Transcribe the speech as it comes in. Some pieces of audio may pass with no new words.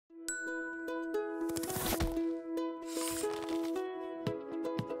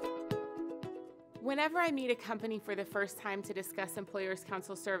Whenever I meet a company for the first time to discuss Employers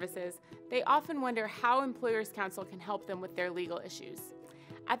Council services, they often wonder how Employers Council can help them with their legal issues.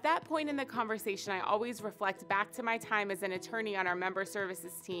 At that point in the conversation, I always reflect back to my time as an attorney on our member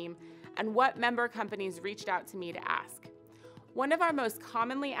services team and what member companies reached out to me to ask. One of our most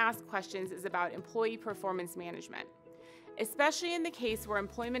commonly asked questions is about employee performance management. Especially in the case where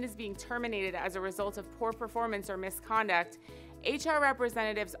employment is being terminated as a result of poor performance or misconduct, HR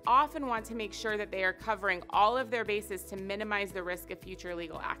representatives often want to make sure that they are covering all of their bases to minimize the risk of future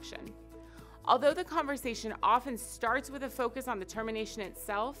legal action. Although the conversation often starts with a focus on the termination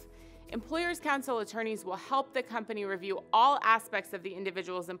itself, Employers Council attorneys will help the company review all aspects of the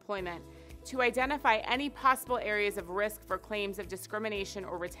individual's employment to identify any possible areas of risk for claims of discrimination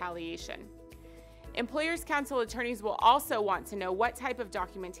or retaliation. Employers Council attorneys will also want to know what type of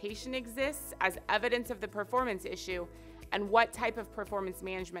documentation exists as evidence of the performance issue and what type of performance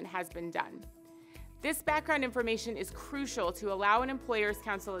management has been done. This background information is crucial to allow an Employers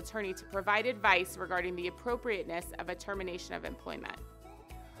Council attorney to provide advice regarding the appropriateness of a termination of employment.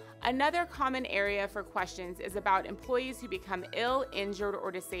 Another common area for questions is about employees who become ill, injured,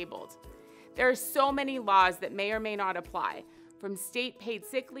 or disabled. There are so many laws that may or may not apply, from state paid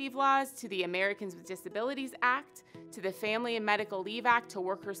sick leave laws to the Americans with Disabilities Act to the Family and Medical Leave Act to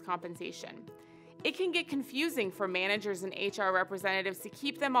workers' compensation. It can get confusing for managers and HR representatives to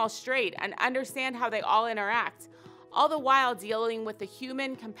keep them all straight and understand how they all interact, all the while dealing with the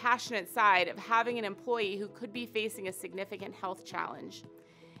human, compassionate side of having an employee who could be facing a significant health challenge.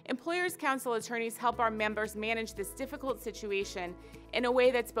 Employers Council attorneys help our members manage this difficult situation in a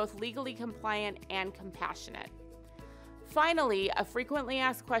way that's both legally compliant and compassionate. Finally, a frequently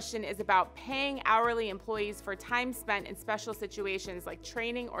asked question is about paying hourly employees for time spent in special situations like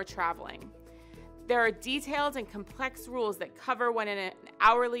training or traveling. There are detailed and complex rules that cover when an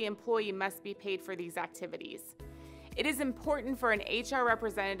hourly employee must be paid for these activities. It is important for an HR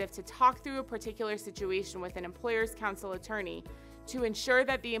representative to talk through a particular situation with an Employers Council attorney to ensure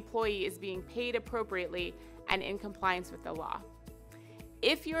that the employee is being paid appropriately and in compliance with the law.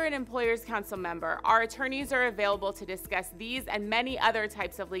 If you're an Employers Council member, our attorneys are available to discuss these and many other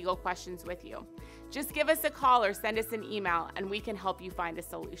types of legal questions with you. Just give us a call or send us an email and we can help you find a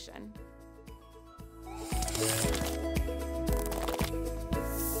solution.